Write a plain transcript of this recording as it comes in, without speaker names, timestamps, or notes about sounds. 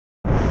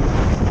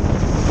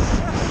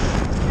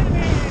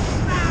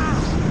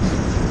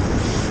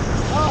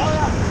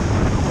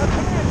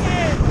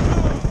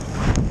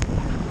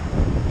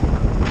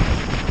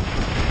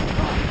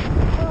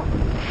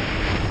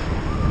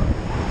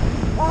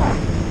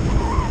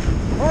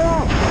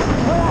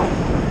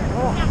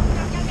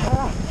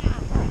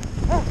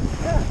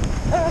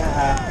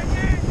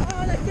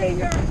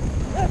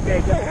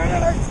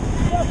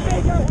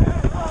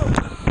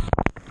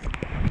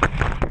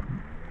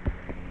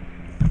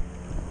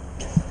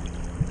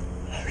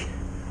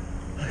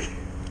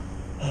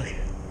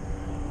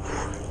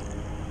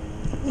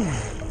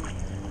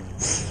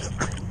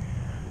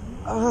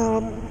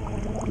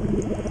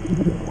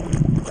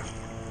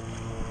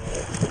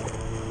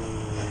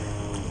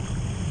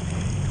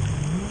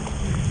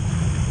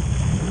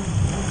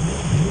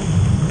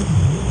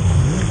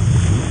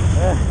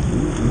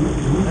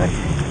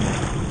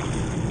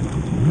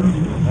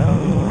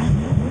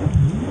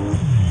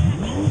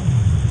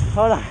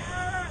hold on.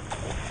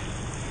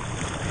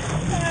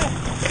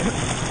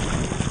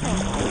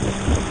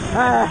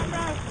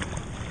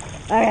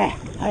 Okay,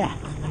 hold on.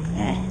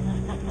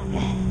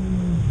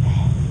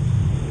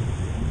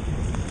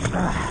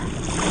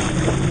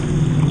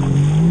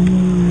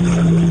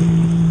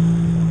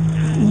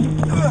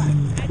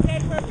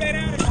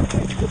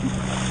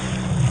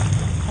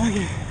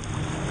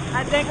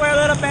 I think we're a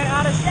little bit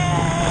out of shape.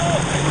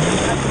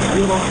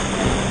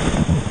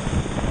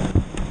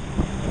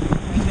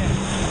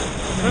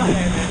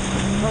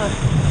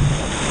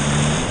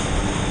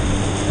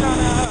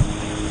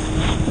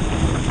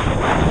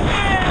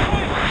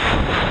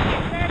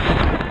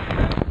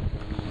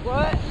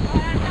 What?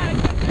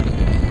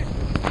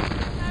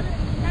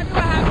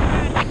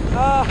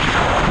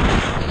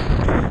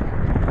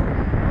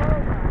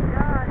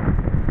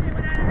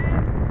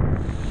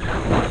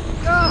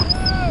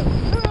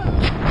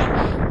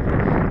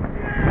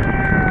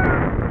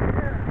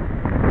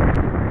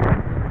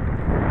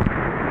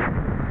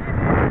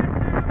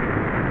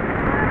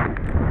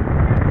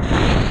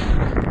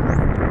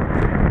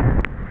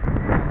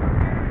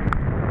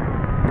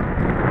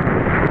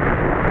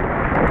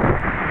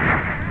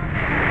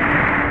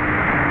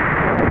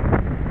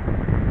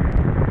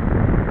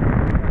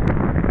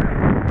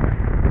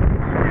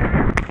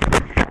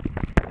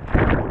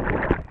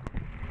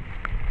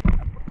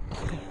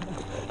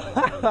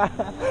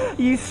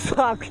 You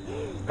suck.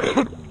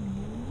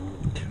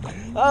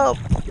 Oh.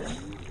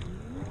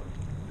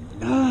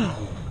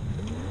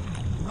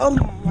 Oh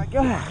my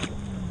god.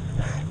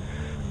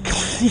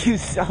 You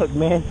suck,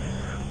 man.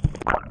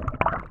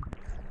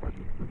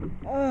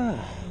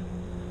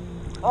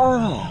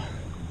 Oh.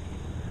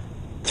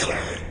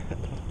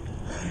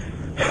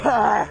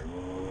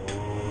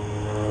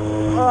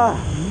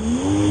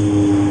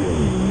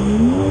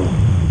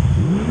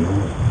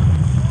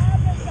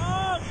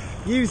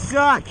 You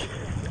suck.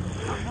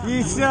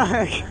 You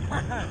suck.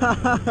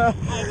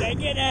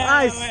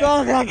 I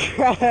saw that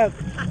crap.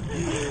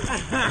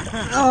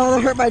 Oh,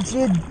 that hurt my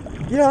chin.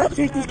 You know, let's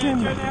take this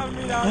camera.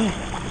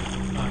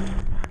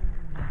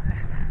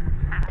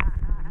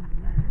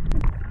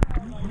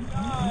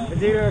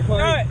 Is it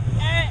recording?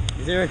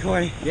 Is it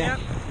recording? Yeah.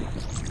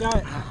 Do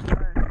it.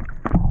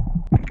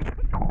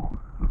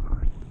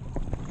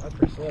 That's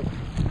pretty slick.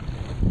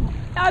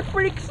 That's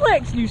pretty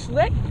slick. You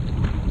slick?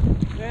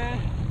 Yeah.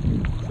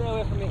 Stay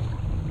away from me.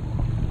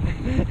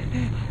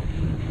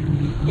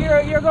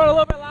 You're going a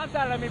little bit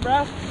lopsided on me,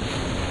 bro.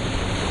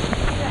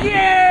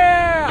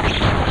 Yeah!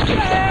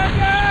 Yeah,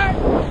 yeah!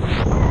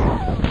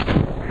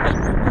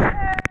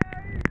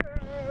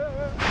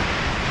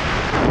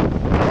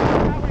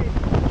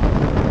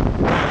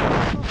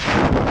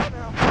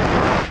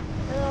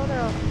 Hell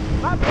no.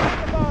 I'm putting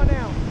the ball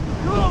now.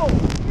 Go!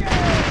 Yeah!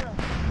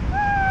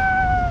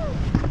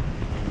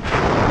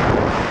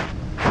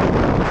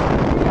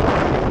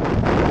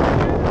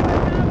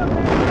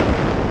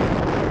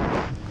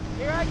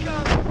 Here I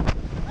come.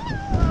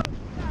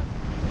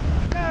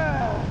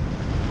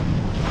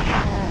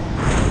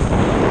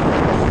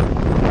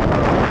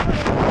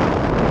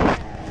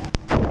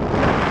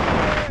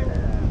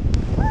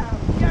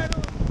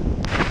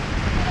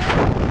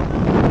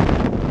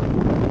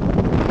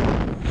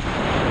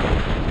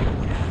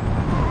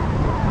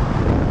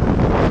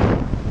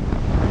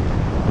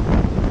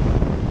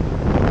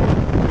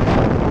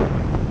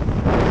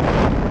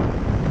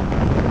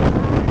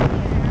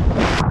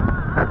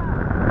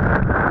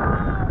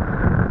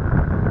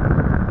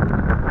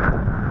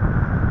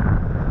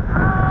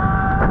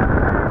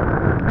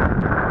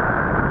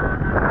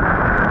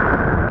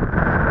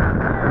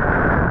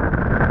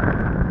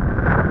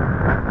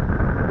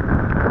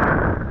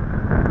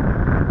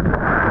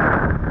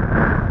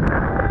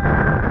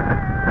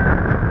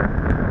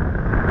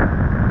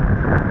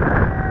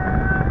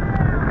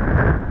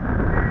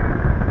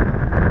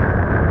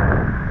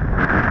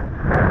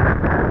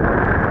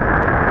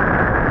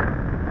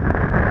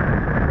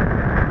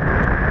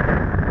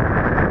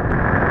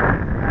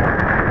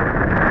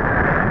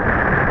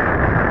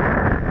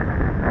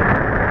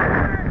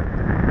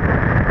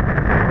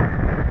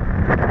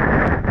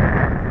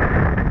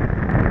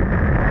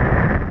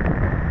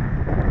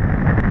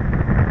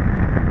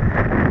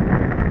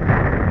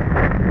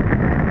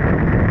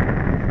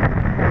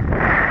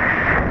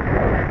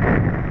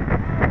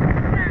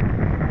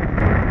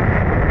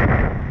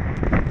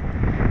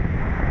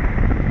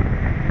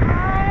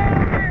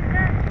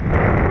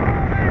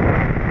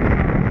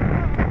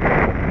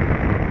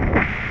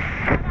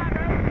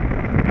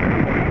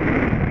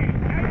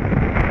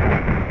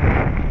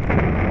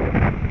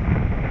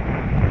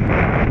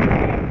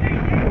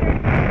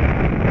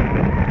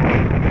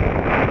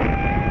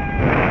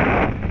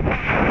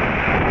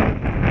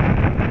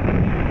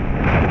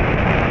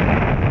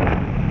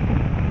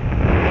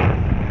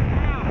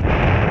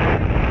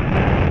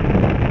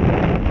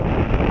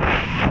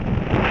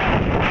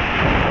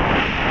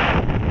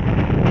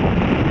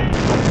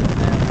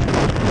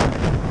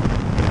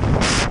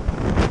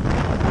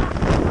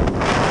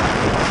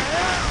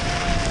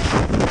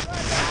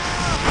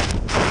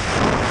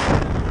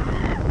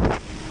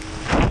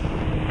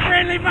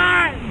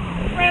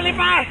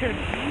 Yeah.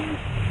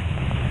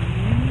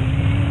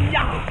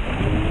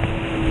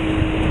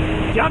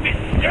 Jump it.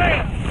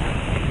 Yeah.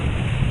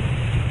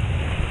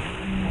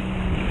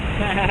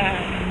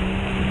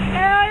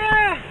 Hell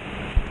yeah.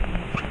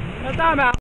 No time out.